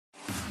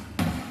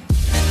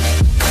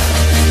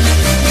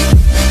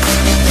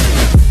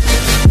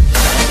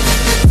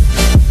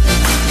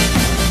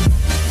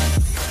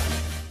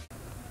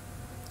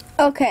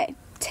Okay,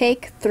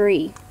 take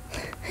 3.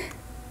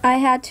 I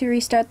had to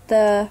restart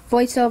the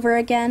voiceover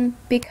again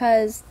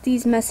because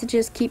these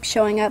messages keep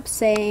showing up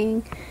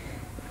saying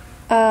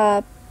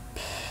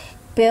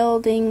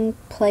building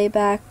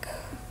playback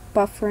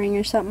buffering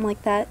or something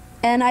like that.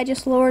 And I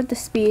just lowered the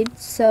speed,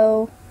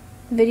 so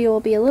the video will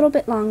be a little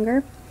bit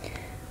longer.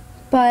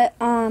 But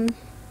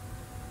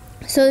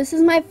so this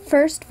is my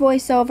first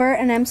voiceover,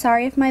 and I'm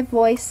sorry if my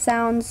voice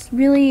sounds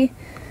really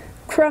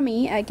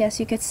crummy, I guess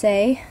you could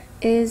say,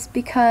 is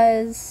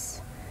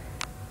because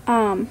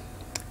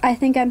I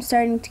think I'm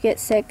starting to get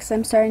sick, so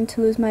I'm starting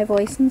to lose my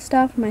voice and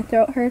stuff. My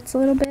throat hurts a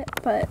little bit,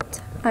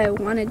 but I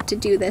wanted to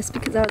do this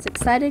because I was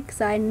excited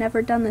because I had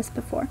never done this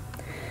before.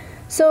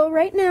 So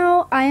right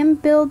now I am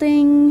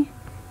building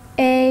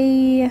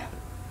a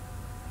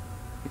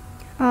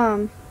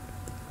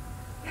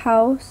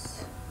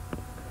house.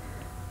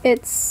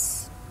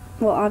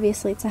 Well,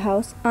 obviously it's a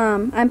house.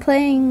 I'm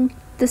playing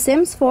The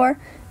Sims 4,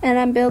 and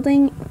I'm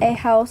building a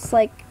house,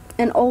 like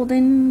an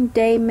olden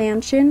day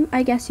mansion,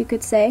 I guess you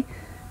could say,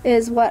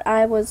 is what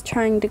I was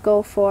trying to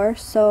go for.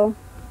 So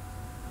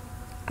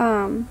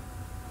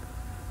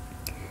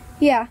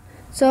yeah,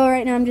 so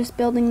right now I'm just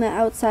building the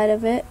outside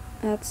of it.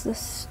 That's the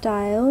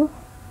style.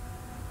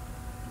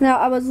 Now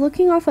I was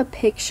looking off a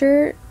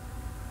picture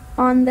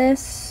on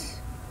this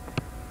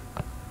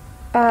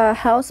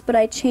house, but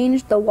I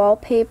changed the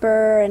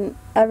wallpaper and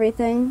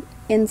everything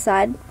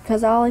inside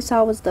because all I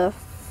saw was the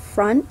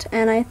front,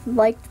 and I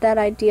liked that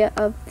idea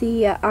of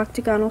the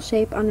octagonal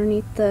shape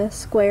underneath the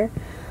square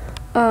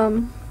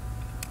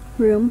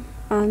room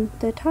on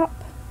the top.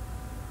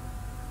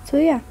 So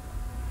yeah,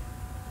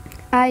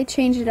 I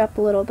changed it up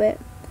a little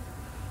bit.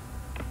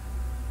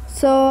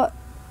 So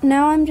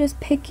now I'm just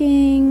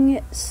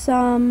picking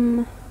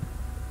some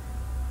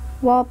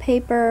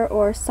wallpaper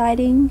or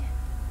siding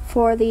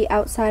for the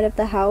outside of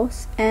the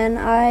house, and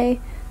I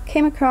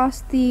came across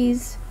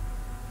these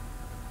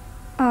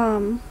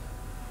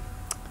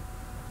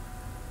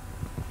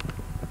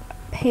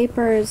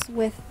papers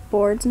with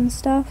boards and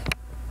stuff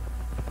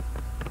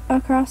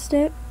across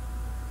it,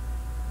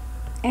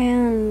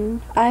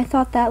 and I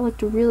thought that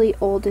looked really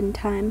old in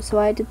time, so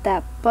I did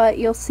that. But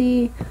you'll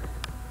see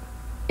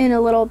in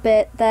a little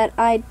bit that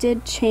I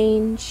did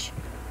change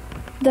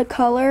the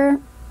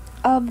color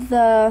of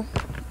the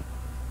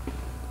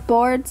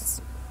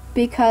boards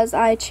because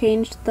I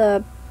changed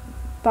the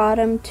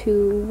bottom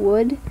to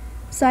wood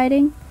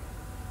siding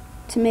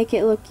to make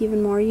it look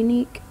even more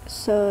unique.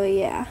 So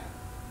yeah.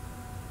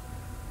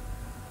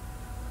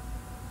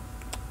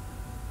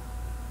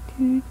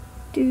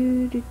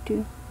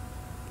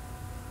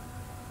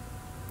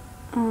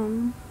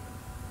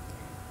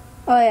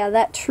 Oh yeah,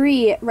 that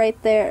tree right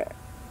there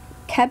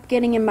kept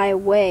getting in my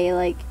way.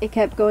 Like, it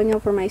kept going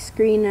over my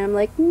screen, and I'm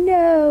like,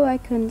 no, I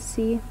couldn't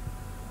see.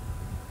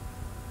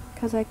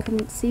 Because I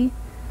couldn't see.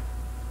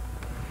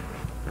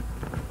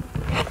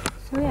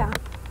 So yeah.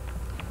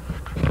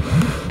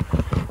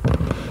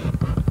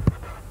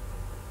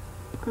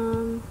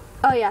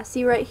 Oh yeah,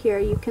 see right here,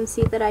 you can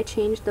see that I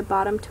changed the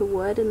bottom to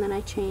wood, and then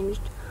I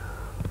changed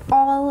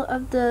all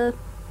of the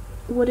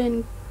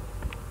wooden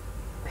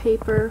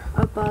paper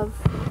above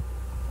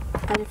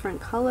a different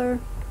color.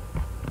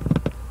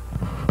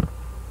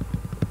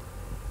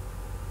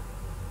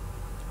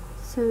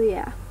 So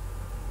yeah.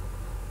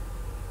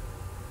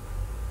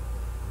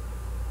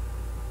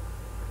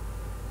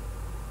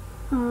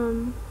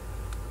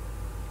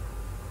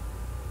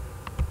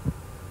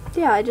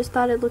 Yeah, I just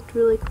thought it looked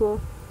really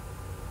cool.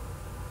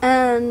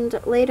 And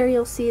later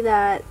you'll see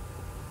that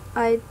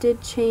I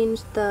did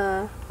change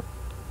the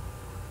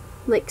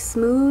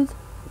smooth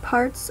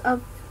parts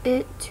of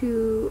it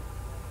to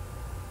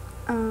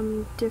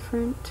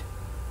different,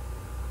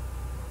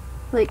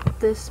 like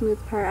the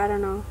smooth part, I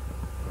don't know.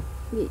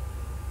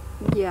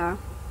 Yeah,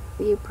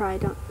 you probably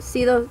don't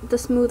see the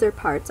smoother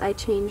parts. I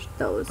changed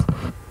those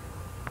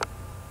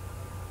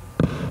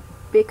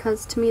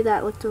because to me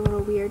that looked a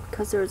little weird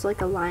because there was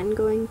like a line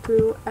going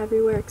through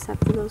everywhere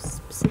except for those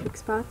specific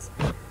spots.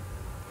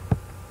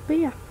 But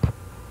yeah.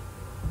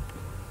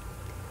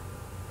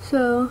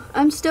 So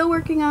I'm still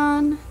working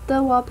on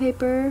the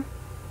wallpaper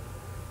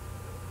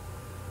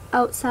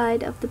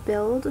outside of the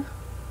build.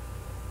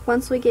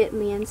 Once we get in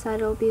the inside,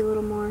 it'll be a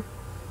little more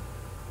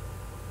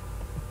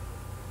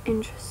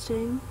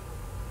interesting.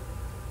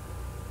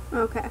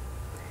 Okay.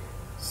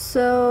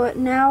 So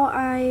now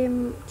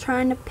I'm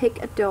trying to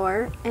pick a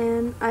door,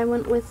 and I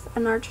went with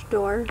an arched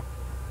door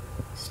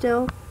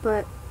still,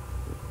 but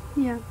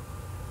yeah.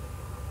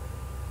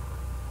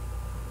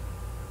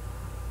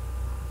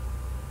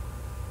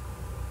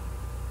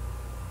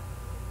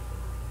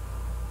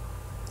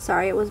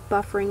 Sorry, it was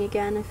buffering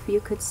again, if you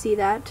could see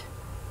that.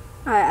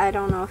 I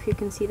don't know if you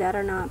can see that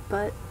or not,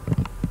 but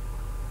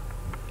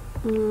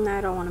I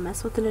don't want to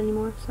mess with it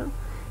anymore, so.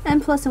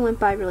 And plus it went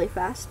by really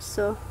fast,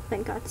 so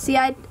thank God. See,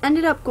 I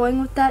ended up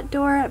going with that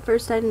door. At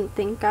first I didn't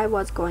think I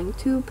was going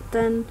to, but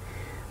then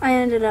I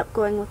ended up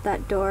going with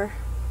that door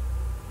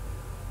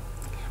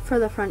for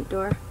the front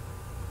door.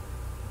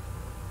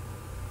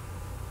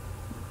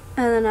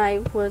 And then I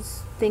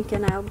was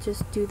thinking I'll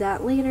just do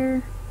that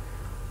later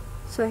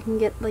so I can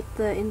get like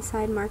the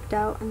inside marked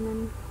out, and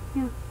then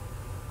yeah.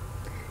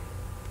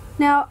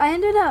 Now I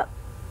ended up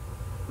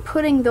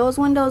putting those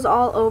windows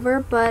all over,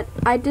 but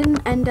I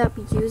didn't end up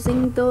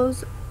using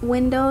those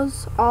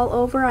windows all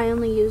over. I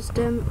only used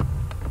them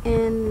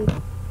in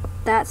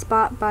that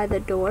spot by the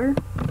door.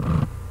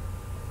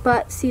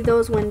 But see,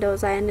 those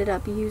windows I ended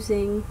up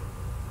using,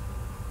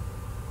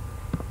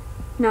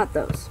 not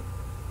those,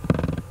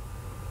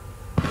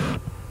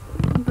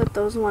 but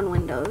those one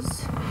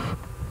windows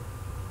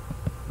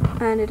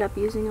I ended up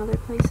using other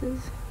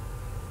places.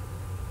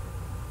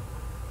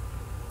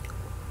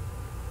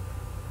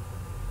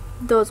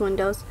 Those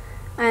windows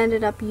I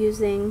ended up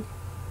using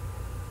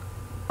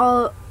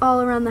all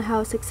around the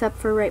house except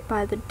for right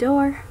by the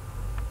door.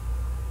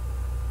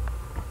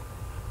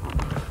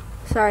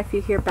 Sorry if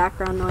you hear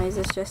background noise,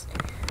 it's just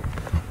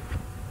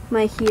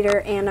my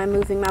heater and I'm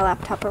moving my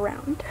laptop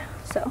around.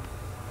 So,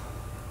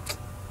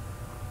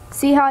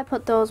 see how I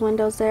put those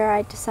windows there?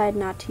 I decided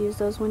not to use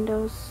those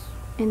windows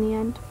in the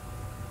end.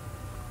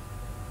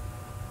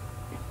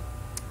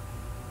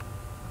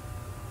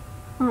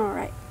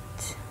 Alright.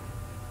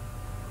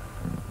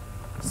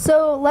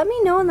 So let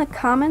me know in the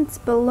comments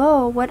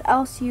below what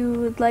else you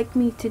would like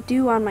me to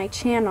do on my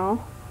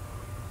channel.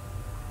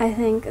 I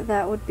think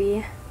that would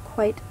be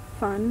quite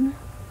fun.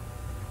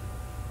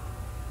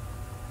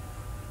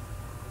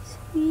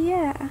 So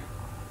yeah.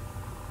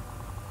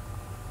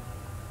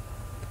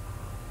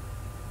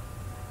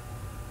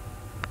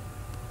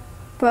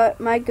 But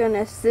my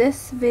goodness,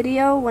 this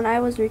video, when I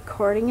was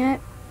recording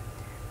it,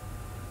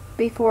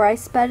 before I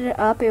sped it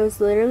up, it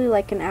was literally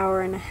like an hour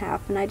and a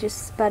half, and I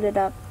just sped it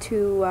up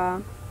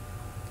to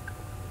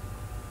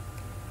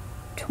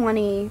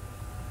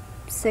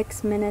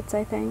 26 minutes,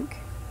 I think.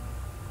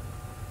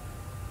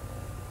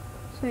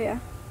 So yeah.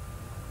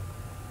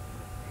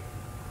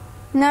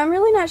 Now I'm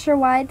really not sure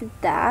why I did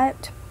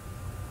that,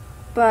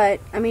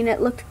 but I mean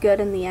it looked good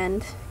in the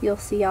end. You'll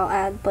see I'll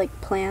add like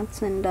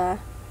plants, and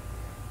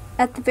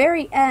at the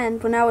very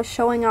end when I was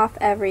showing off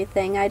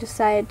everything, I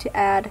decided to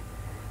add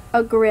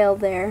a grill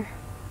there.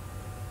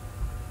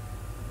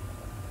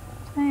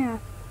 So yeah.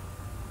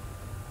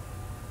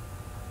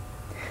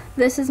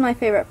 This is my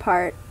favorite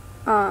part.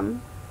 I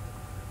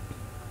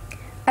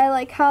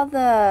like how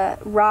the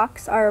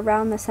rocks are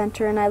around the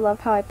center, and I love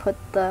how I put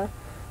the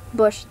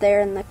bush there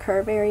in the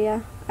curve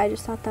area. I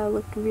just thought that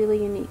looked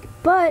really unique.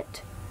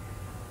 But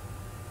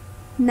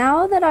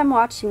now that I'm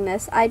watching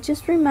this, I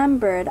just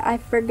remembered I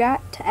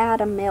forgot to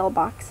add a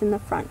mailbox in the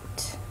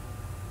front.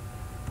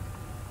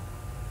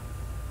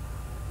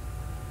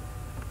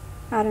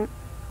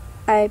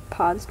 I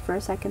paused for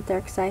a second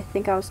there because I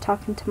think I was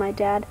talking to my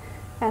dad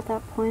at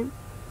that point.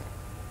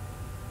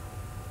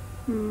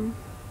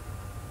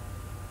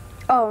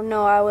 Oh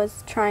no, I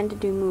was trying to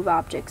do move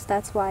objects.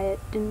 That's why it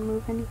didn't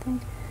move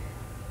anything.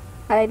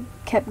 I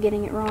kept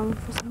getting it wrong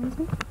for some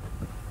reason.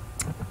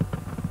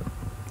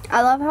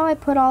 I love how I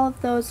put all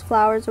of those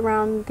flowers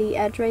around the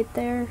edge right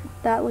there.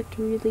 That looked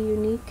really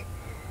unique.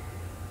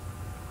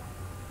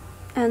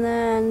 And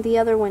then the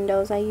other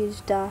windows I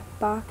used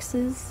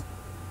boxes.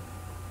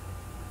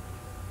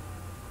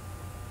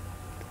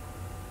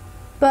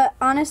 But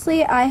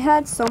honestly, I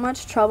had so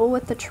much trouble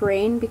with the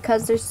terrain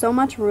because there's so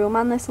much room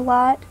on this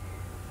lot,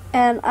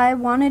 and I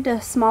wanted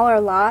a smaller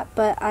lot,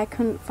 but I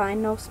couldn't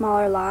find no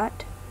smaller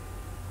lot.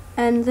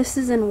 And this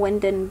is in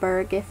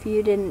Windenburg, if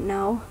you didn't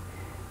know.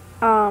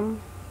 But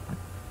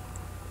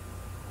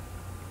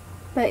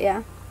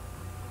yeah.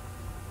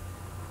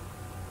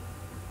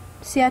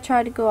 See, I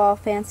tried to go all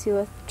fancy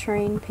with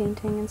terrain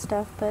painting and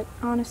stuff, but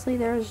honestly,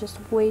 there was just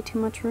way too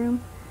much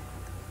room.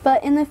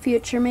 But in the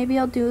future, maybe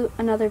I'll do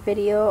another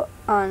video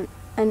on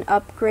an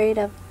upgrade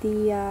of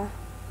the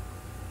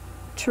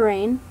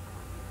terrain.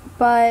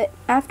 But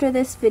after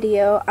this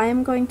video,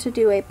 I'm going to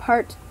do a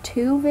part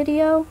 2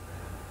 video,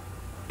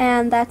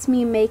 and that's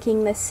me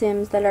making the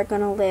Sims that are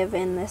going to live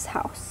in this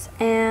house.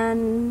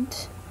 And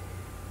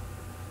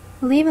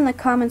leave in the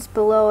comments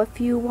below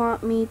if you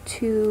want me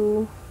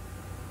to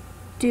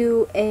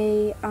do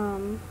a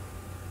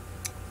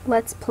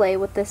let's play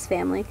with this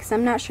family, because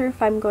I'm not sure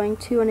if I'm going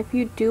to. And if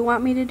you do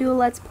want me to do a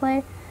let's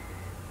play,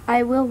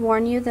 I will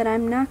warn you that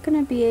I'm not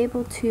going to be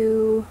able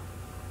to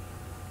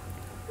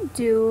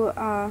do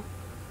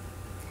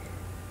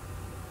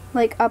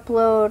like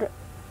upload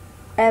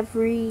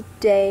every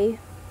day.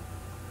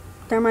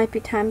 There might be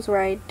times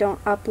where I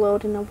don't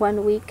upload in a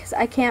 1 week, because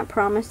I can't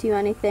promise you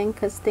anything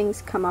because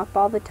things come up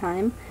all the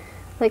time.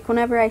 Like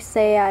whenever I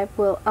say I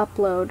will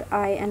upload,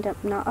 I end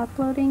up not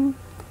uploading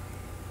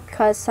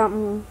because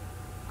something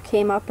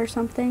came up or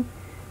something.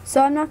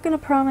 So I'm not going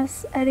to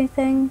promise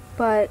anything,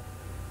 but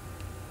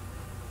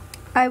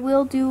I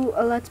will do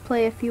a let's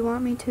play if you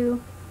want me to.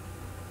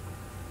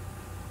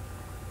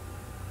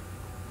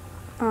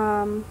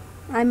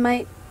 I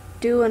might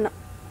do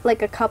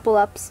like a couple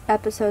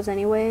episodes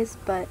anyways,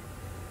 but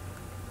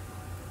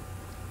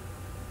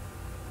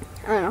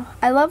I don't know.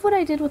 I love what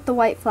I did with the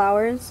white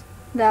flowers.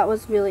 That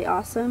was really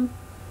awesome.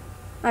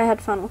 I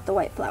had fun with the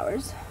white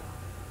flowers.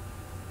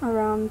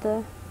 around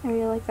the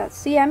area like that.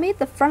 See, I made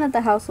the front of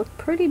the house look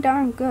pretty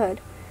darn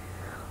good.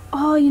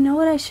 Oh, you know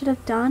what I should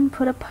have done?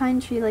 Put a pine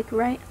tree like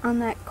right on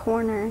that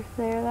corner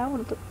there. That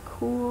would look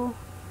cool.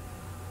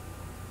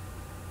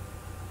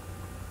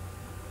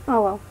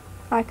 Oh well,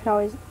 I could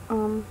always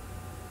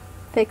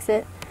fix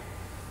it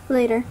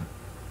later.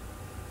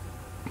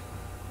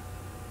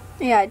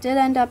 Yeah, I did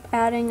end up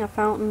adding a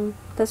fountain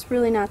that's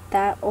really not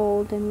that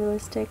old and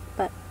realistic,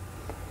 but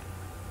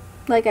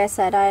like I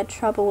said, I had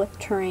trouble with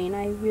terrain.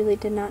 I really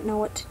did not know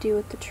what to do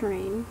with the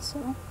terrain,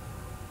 so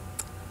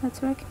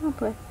that's what I came up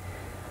with.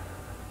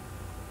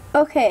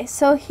 Okay,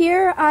 so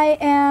here I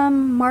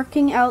am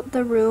marking out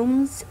the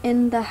rooms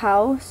in the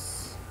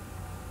house,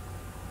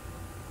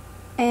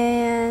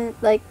 and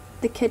like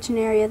the kitchen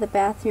area, the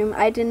bathroom.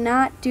 I did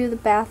not do the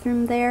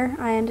bathroom there.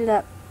 I ended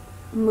up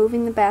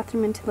moving the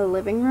bathroom into the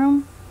living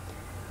room.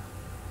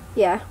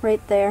 Yeah,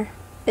 right there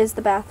is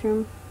the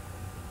bathroom.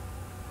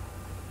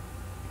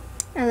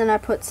 And then I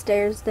put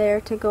stairs there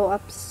to go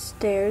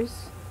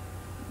upstairs.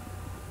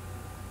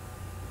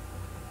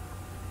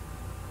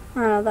 I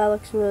don't know, that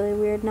looks really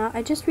weird now.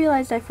 I just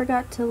realized I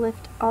forgot to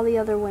lift all the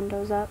other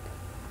windows up.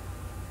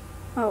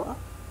 Oh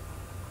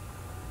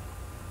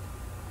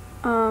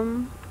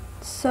well.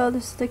 So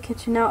this is the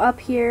kitchen. Now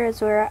up here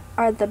is where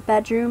are the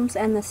bedrooms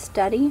and the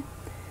study.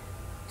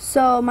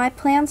 So my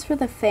plans for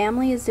the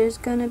family is there's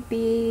going to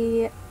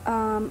be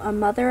a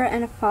mother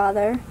and a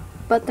father,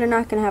 but they're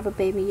not going to have a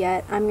baby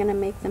yet. I'm going to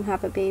make them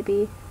have a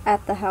baby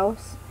at the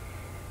house.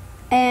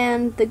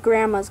 And the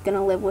grandma's going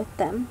to live with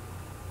them.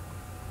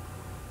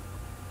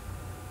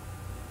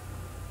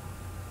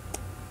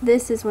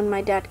 This is when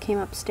my dad came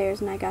upstairs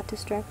and I got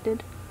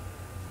distracted.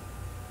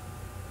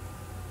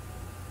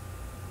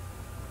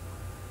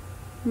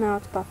 Now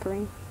it's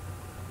buffering.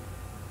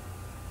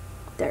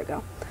 There we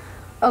go.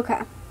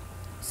 Okay.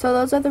 So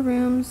those are the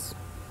rooms.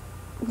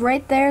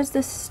 Right there's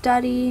the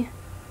study.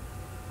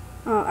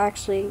 Oh,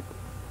 actually,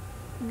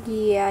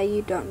 yeah,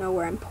 you don't know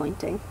where I'm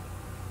pointing.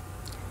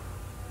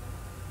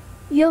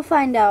 You'll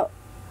find out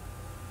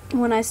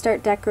when I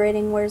start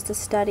decorating where's the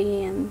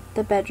study and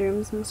the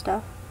bedrooms and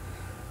stuff.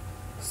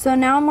 So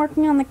now I'm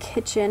working on the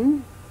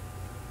kitchen.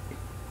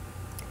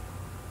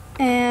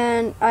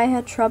 And I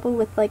had trouble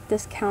with like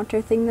this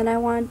counter thing that I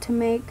wanted to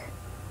make,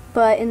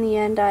 but in the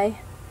end I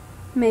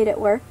made it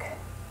work.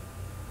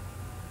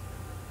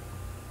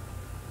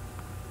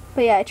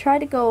 But yeah, I tried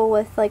to go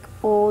with like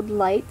old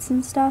lights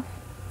and stuff.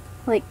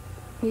 Like,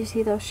 you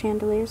see those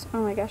chandeliers?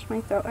 Oh my gosh, my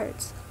throat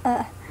hurts.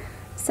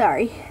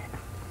 Sorry.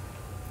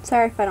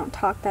 Sorry if I don't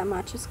talk that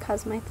much. It's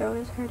because my throat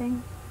is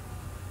hurting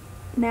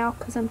now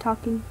because I'm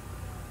talking.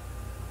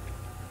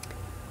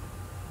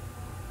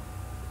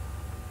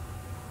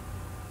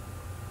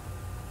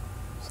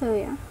 So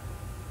yeah.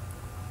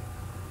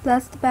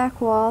 That's the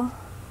back wall.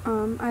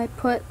 I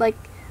put like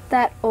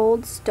that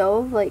old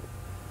stove, like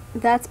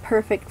that's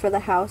perfect for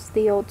the house,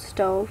 the old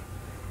stove.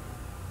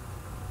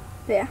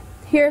 Yeah.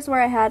 Here's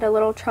where I had a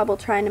little trouble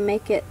trying to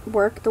make it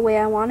work the way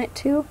I want it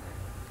to,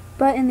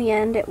 but in the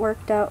end it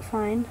worked out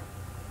fine.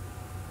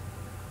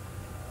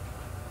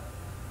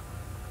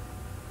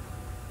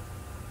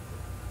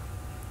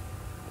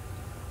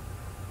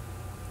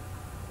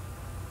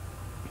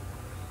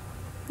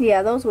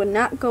 Yeah, those would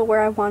not go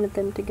where I wanted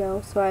them to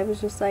go, so I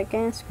was just like,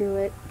 screw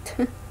it.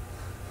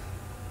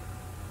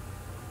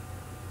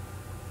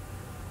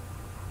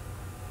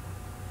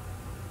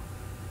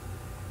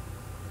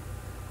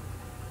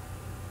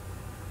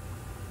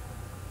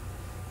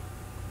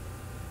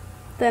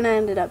 Then I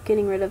ended up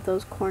getting rid of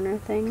those corner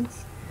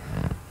things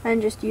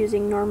and just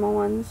using normal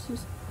ones,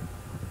 just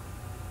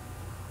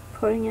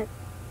putting it.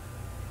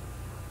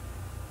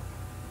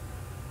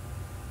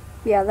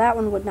 Yeah, that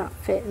one would not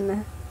fit in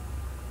the...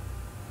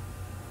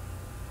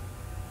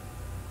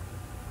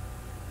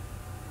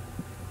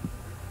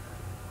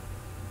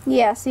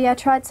 Yeah, see, I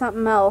tried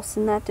something else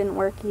and that didn't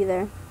work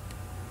either.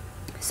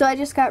 So I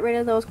just got rid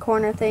of those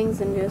corner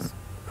things and just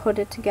put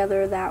it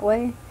together that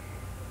way.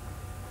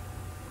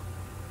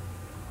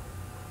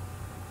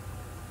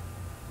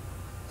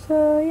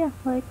 So yeah,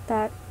 like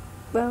that.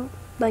 Well,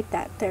 like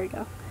that. There we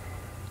go.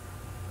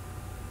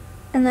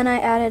 And then I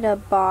added a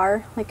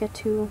bar, like a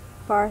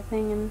 2-bar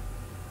thing, and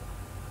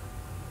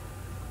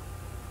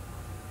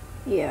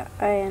yeah,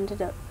 I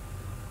ended up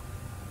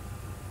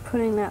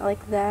putting that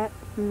like that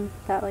and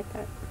that like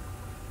that.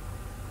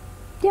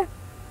 Yeah.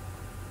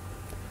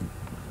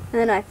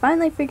 And then I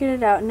finally figured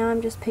it out. Now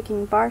I'm just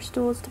picking bar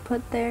stools to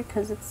put there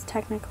because it's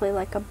technically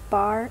like a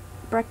bar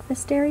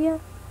breakfast area.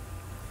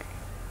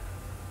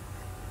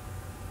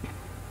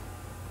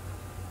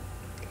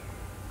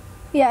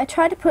 Yeah, I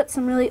tried to put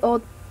some really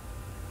old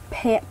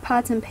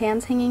pots and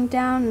pans hanging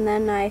down, and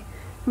then I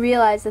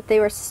realized that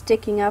they were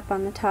sticking up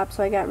on the top,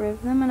 so I got rid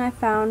of them, and I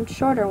found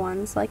shorter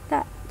ones like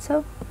that.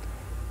 So,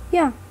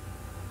 yeah,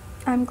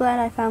 I'm glad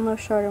I found those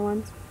shorter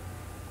ones.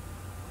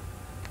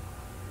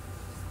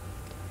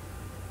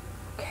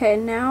 Okay,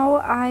 now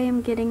I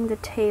am getting the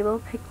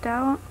table picked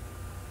out.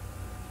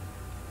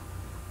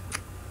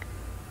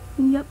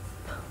 Yep.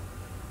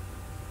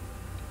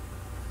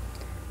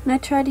 And I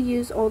try to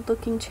use old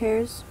looking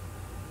chairs.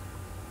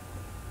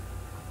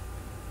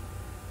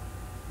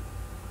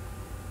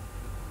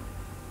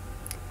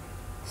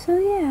 So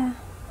yeah.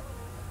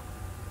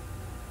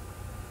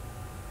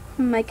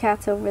 My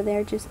cat's over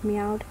there just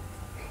meowed.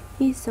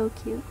 He's so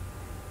cute.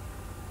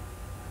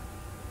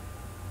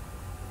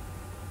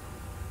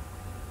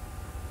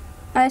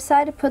 I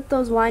decided to put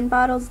those wine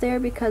bottles there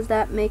because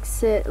that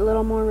makes it a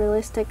little more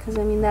realistic, because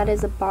I mean that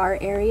is a bar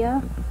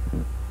area.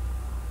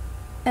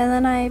 And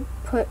then I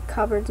put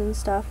cupboards and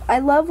stuff. I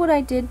love what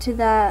I did to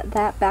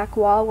that back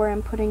wall where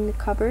I'm putting the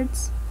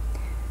cupboards.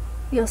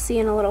 You'll see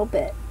in a little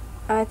bit.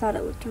 I thought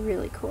it looked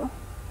really cool.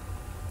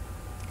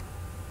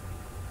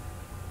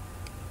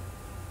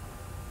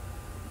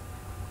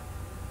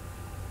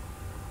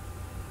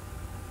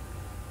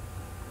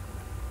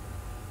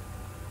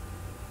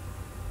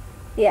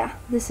 Yeah,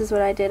 this is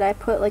what I did. I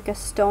put like a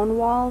stone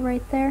wall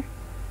right there.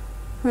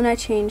 Then I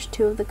changed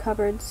 2 of the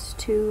cupboards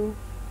to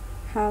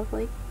have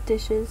like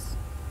dishes,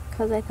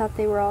 because I thought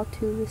they were all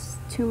too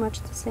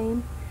much the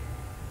same.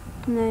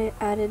 And I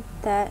added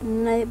that,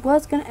 and I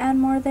was gonna add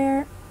more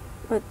there,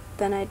 but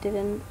then I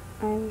didn't.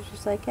 I was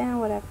just like, yeah,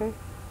 whatever.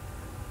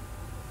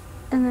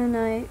 And then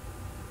I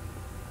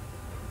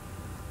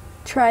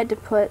tried to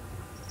put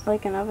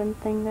like an oven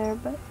thing there,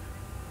 but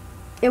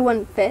it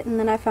wouldn't fit, and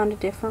then I found a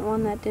different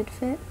one that did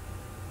fit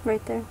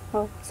right there.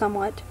 Well,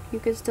 somewhat. You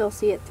could still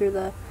see it through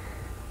the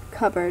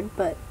cupboard,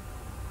 but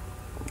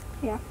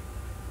yeah.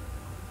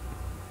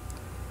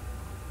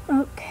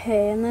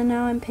 Okay, and then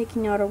now I'm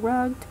picking out a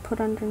rug to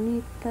put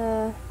underneath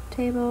the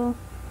table.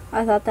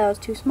 I thought that was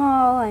too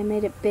small. I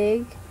made it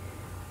big,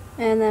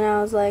 and then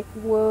I was like,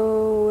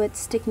 whoa, it's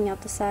sticking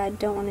out the side,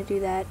 don't want to do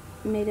that.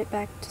 Made it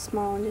back to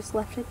small and just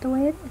left it the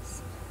way it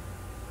is.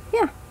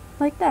 Yeah,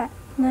 like that.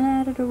 And then I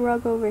added a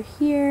rug over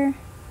here.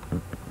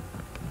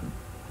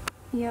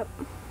 Yep.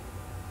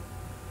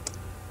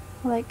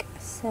 Like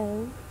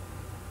so.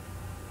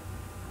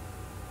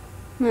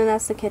 And then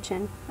that's the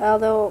kitchen.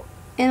 Although,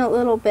 in a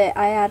little bit,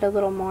 I add a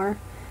little more.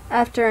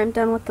 After I'm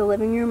done with the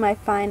living room, I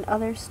find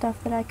other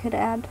stuff that I could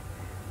add.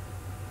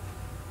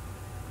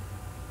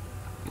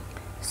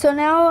 So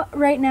now,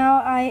 right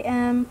now, I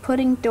am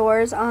putting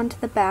doors onto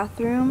the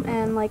bathroom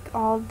and like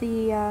all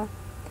the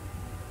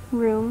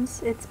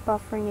rooms. It's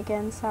buffering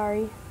again,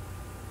 sorry.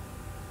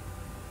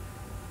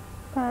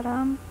 But,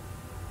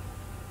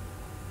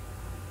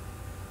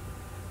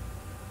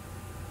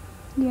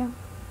 yeah.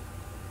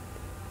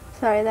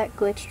 Sorry, that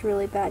glitched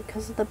really bad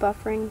because of the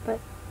buffering, but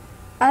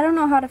I don't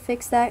know how to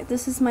fix that.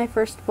 This is my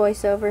first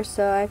voiceover,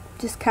 so I've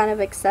just kind of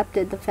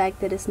accepted the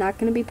fact that it's not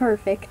going to be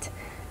perfect.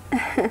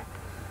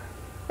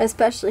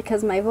 Especially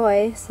because my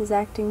voice is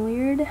acting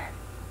weird.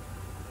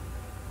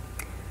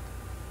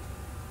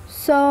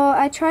 So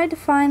I tried to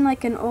find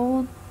like an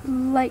old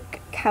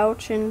like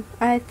couch, and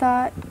I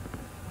thought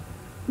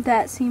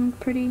that seemed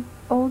pretty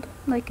old,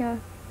 like a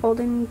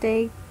olden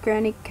day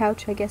granny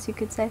couch, I guess you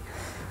could say.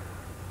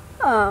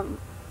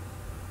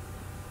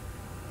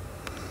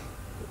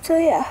 So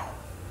yeah.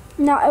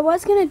 Now I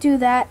was gonna do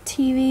that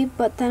TV,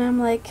 but then I'm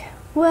like,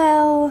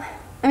 well,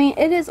 I mean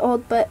it is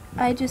old, but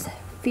I just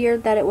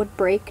feared that it would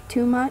break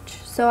too much,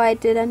 so I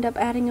did end up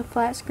adding a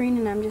flat screen,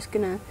 and I'm just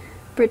gonna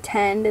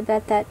pretend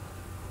that that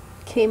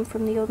came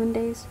from the olden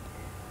days.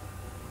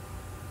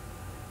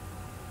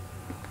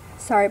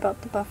 Sorry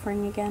about the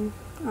buffering again.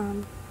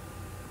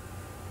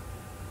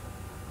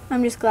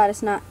 I'm just glad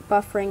it's not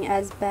buffering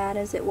as bad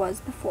as it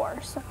was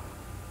before, so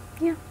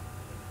yeah.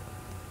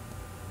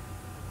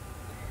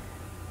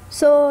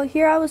 So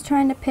here I was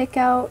trying to pick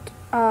out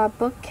a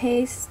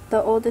bookcase,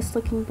 the oldest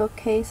looking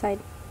bookcase I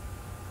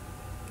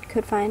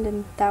could find,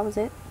 and that was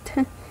it.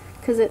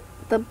 Because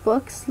the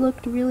books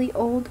looked really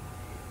old.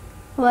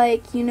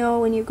 Like, you know,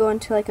 when you go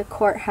into like a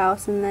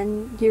courthouse and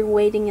then you're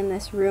waiting in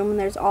this room and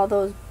there's all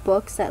those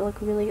books that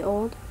look really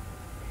old.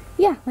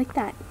 Yeah, like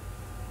that.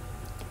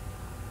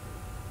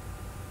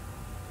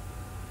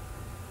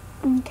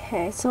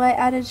 Okay, so I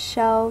added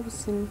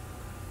shelves and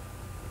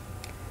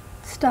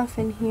stuff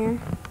in here.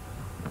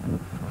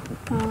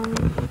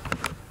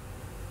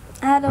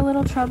 I had a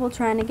little trouble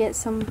trying to get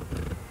some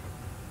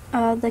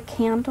the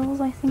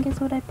candles, I think is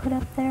what I put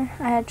up there.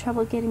 I had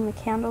trouble getting the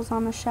candles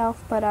on the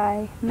shelf, but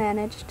I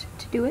managed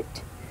to do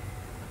it.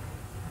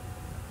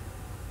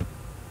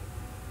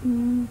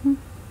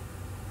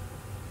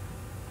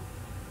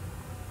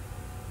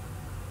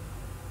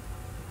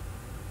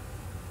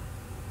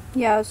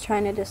 Yeah, I was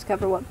trying to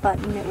discover what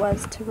button it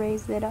was to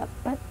raise it up,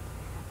 but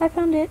I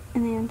found it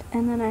in the end,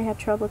 and then I had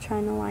trouble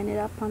trying to line it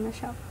up on the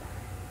shelf.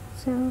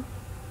 So,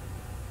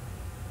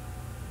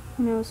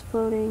 when it was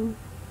floating,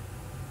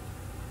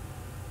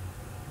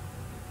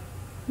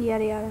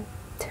 yada yada.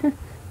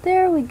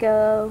 There we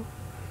go.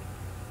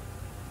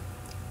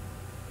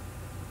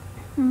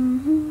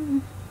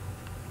 And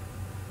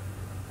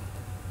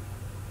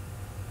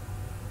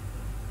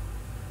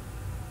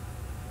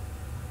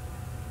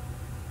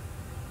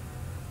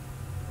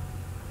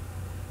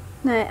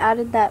I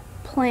added that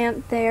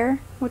plant there,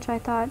 which I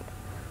thought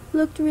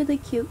looked really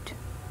cute.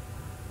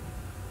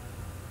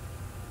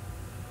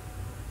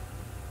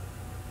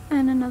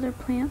 And another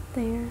plant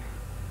there.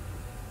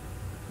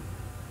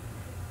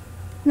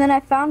 And then I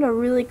found a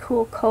really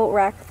cool coat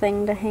rack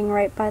thing to hang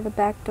right by the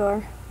back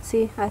door.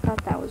 See, I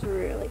thought that was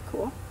really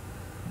cool.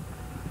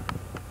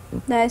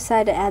 Then I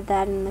decided to add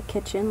that in the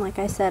kitchen. Like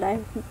I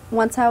said,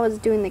 once I was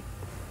doing the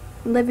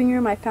living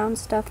room, I found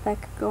stuff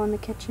that could go in the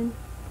kitchen.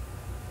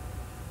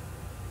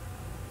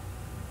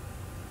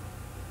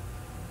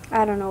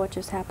 I don't know what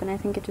just happened. I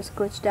think it just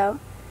glitched out.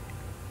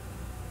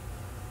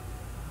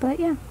 But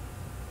yeah.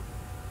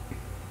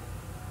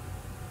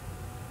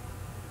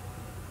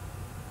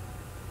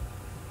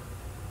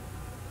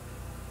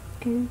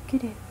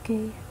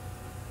 Okay.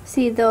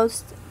 See,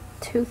 those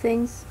two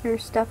things or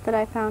stuff that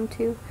I found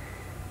too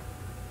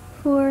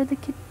for the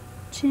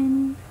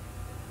kitchen.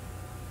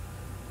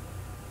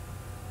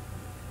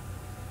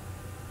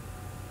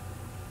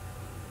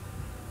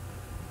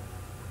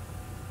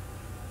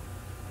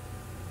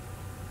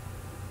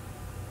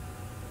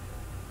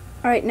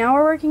 Alright, now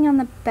we're working on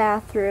the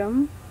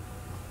bathroom.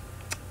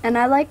 And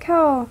I like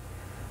how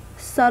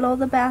subtle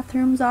the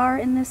bathrooms are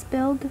in this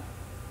build.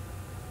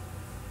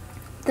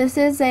 This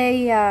is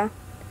a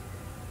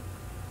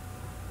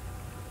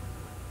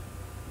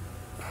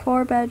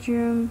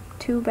 4-bedroom,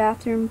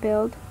 2-bathroom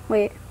build.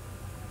 Wait.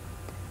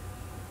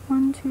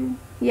 1, 2.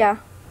 Yeah.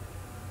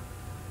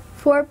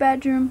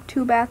 4-bedroom,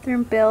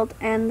 2-bathroom build,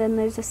 and then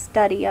there's a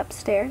study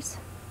upstairs.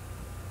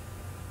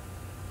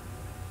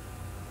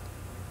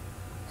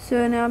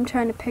 So now I'm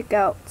trying to pick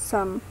out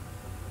some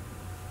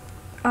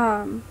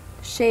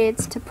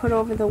shades to put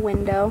over the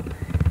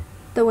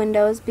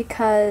windows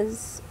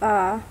because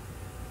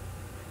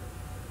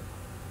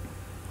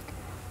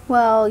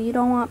well, you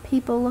don't want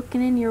people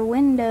looking in your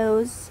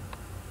windows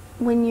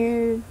when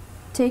you're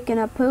taking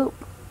a poop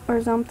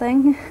or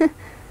something. And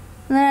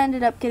then I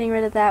ended up getting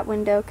rid of that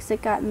window because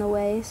it got in the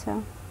way,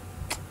 so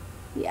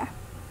yeah.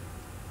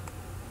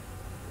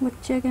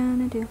 What you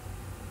gonna do?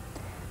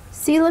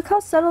 See, look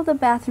how subtle the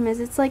bathroom is.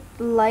 It's like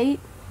light.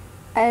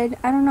 I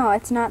don't know,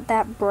 it's not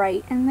that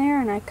bright in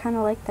there, and I kind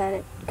of like that.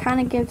 It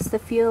kind of gives the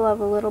feel of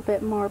a little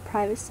bit more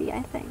privacy,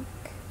 I think.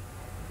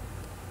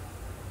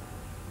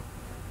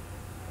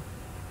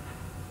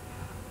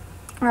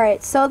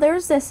 Alright, so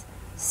there's this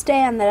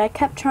stand that I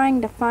kept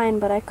trying to find,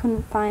 but I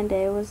couldn't find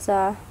it. It was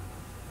the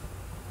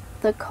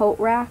coat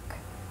rack,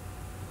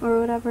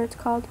 or whatever it's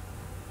called.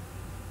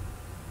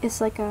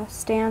 It's like a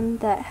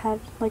stand that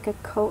had like a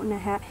coat and a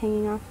hat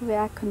hanging off of it.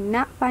 I could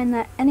not find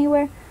that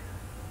anywhere,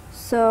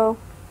 so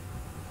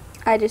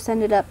I just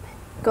ended up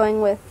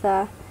going with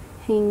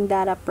hanging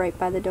that up right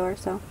by the door,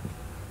 so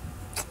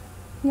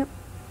yep.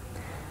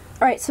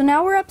 Alright, so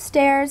now we're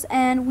upstairs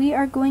and we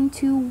are going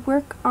to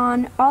work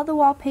on all the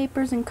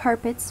wallpapers and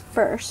carpets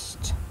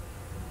first.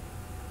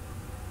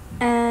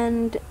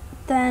 And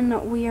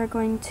then we are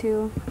going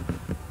to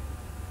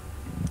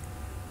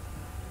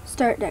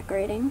start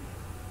decorating.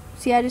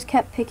 See, I just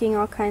kept picking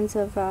all kinds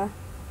of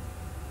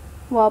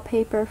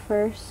wallpaper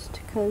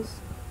first because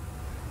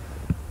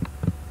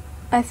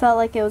I felt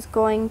like it was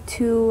going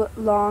too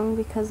long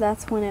because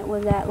that's when it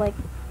was at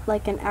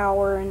like an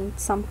hour and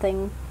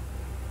something.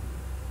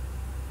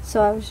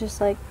 So I was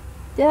just like,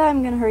 yeah,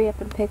 I'm gonna hurry up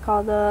and pick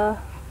all the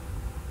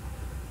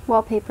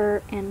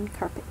wallpaper and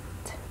carpet.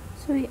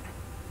 So yeah.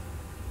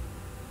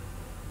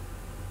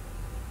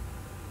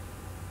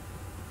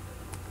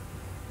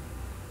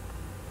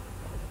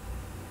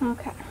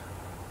 Okay.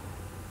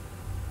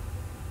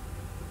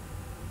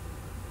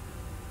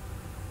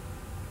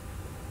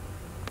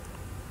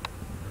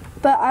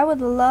 But I would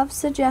love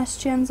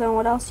suggestions on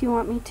what else you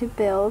want me to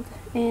build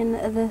in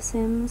The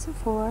Sims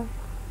 4.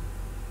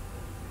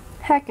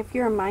 Heck, if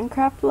you're a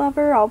Minecraft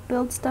lover, I'll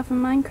build stuff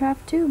in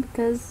Minecraft too,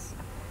 because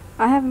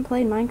I haven't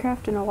played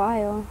Minecraft in a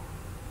while.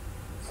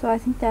 So I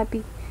think that'd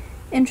be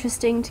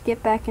interesting to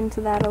get back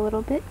into that a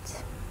little bit.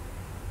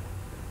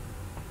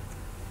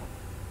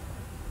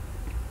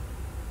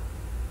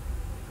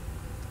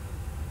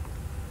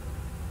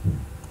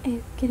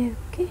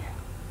 Okay.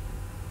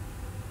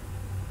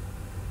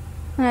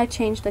 And I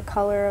changed the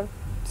color of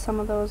some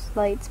of those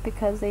lights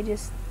because they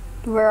just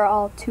were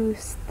all too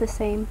the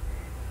same.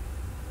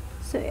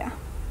 So yeah.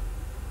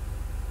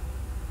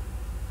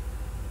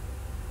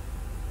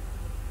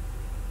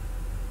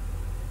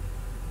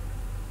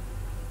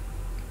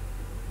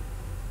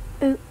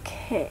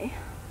 Okay.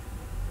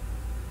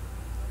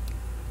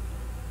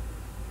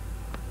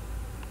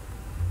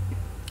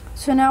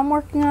 So now I'm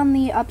working on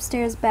the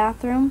upstairs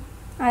bathroom.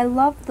 I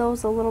love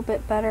those a little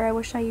bit better. I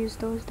wish I used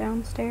those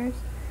downstairs.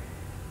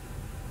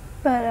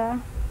 But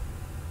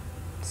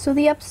so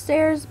the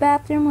upstairs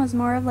bathroom was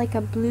more of like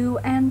a blue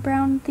and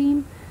brown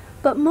theme.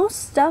 But most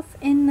stuff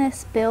in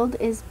this build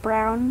is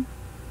brown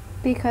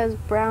because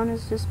brown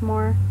is just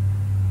more,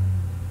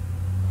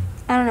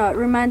 I don't know, it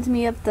reminds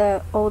me of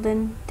the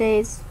olden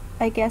days.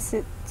 I guess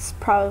it's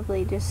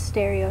probably just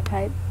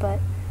stereotype, but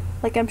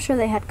like I'm sure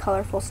they had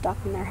colorful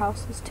stuff in their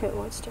houses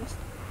too. It's just,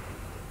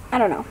 I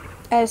don't know.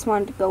 I just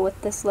wanted to go with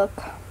this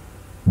look.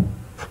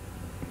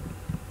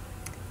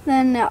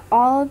 Then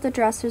all of the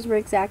dressers were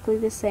exactly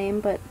the same,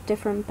 but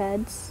different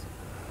beds.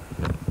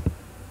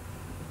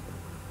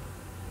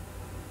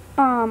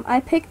 I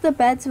picked the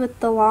beds with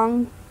the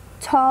long,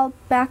 tall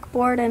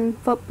backboard and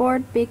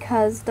footboard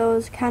because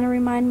those kind of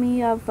remind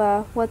me of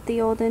what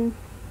the olden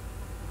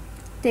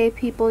day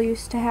people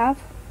used to have.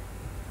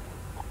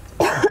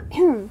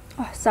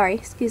 Oh, sorry,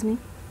 excuse me.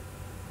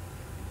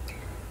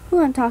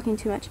 Ooh, I'm talking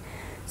too much.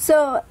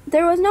 So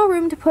there was no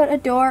room to put a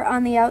door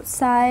on the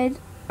outside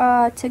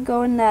to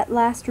go in that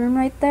last room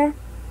right there.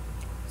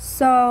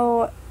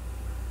 So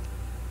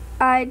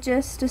I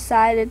just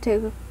decided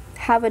to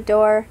have a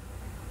door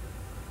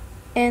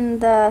in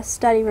the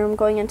study room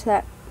going into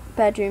that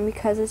bedroom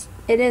because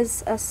it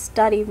is a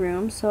study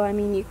room. So I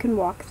mean, you can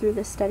walk through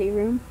the study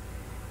room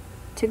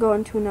to go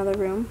into another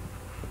room.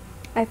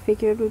 I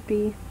figured would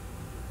be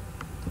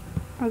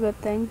a good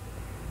thing.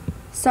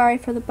 Sorry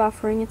for the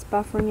buffering, it's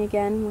buffering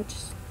again, which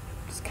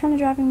is kind of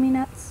driving me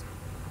nuts.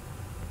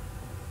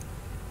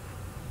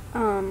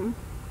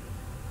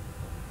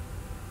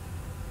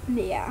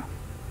 Yeah.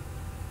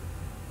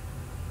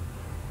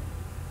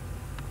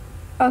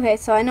 Okay,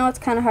 so I know it's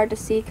kind of hard to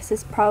see because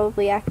it's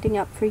probably acting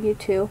up for you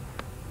too,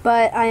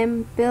 but I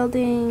am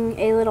building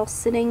a little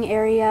sitting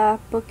area,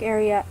 book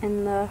area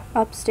in the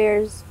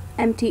upstairs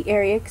empty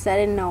area because I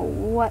didn't know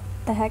what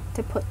the heck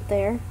to put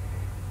there.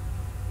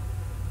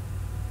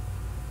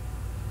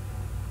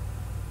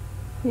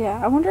 Yeah,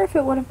 I wonder if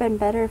it would have been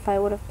better if I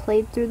would have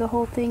played through the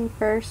whole thing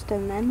first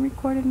and then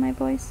recorded my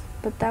voice,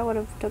 but that would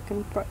have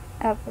taken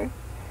forever.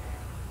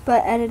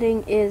 But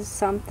editing is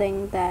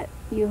something that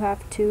you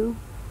have to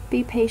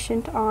be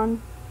patient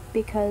on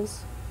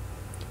because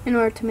in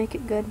order to make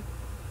it good.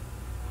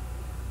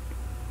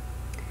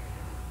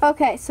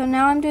 Okay, so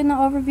now I'm doing the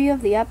overview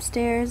of the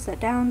upstairs, the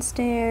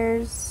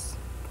downstairs.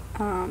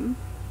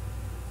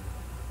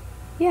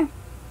 Yeah.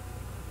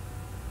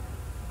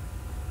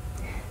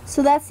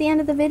 So that's the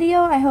end of the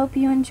video. I hope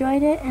you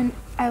enjoyed it, and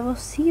I will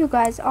see you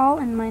guys all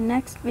in my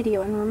next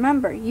video. And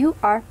remember, you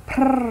are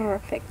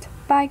perfect.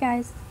 Bye,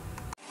 guys.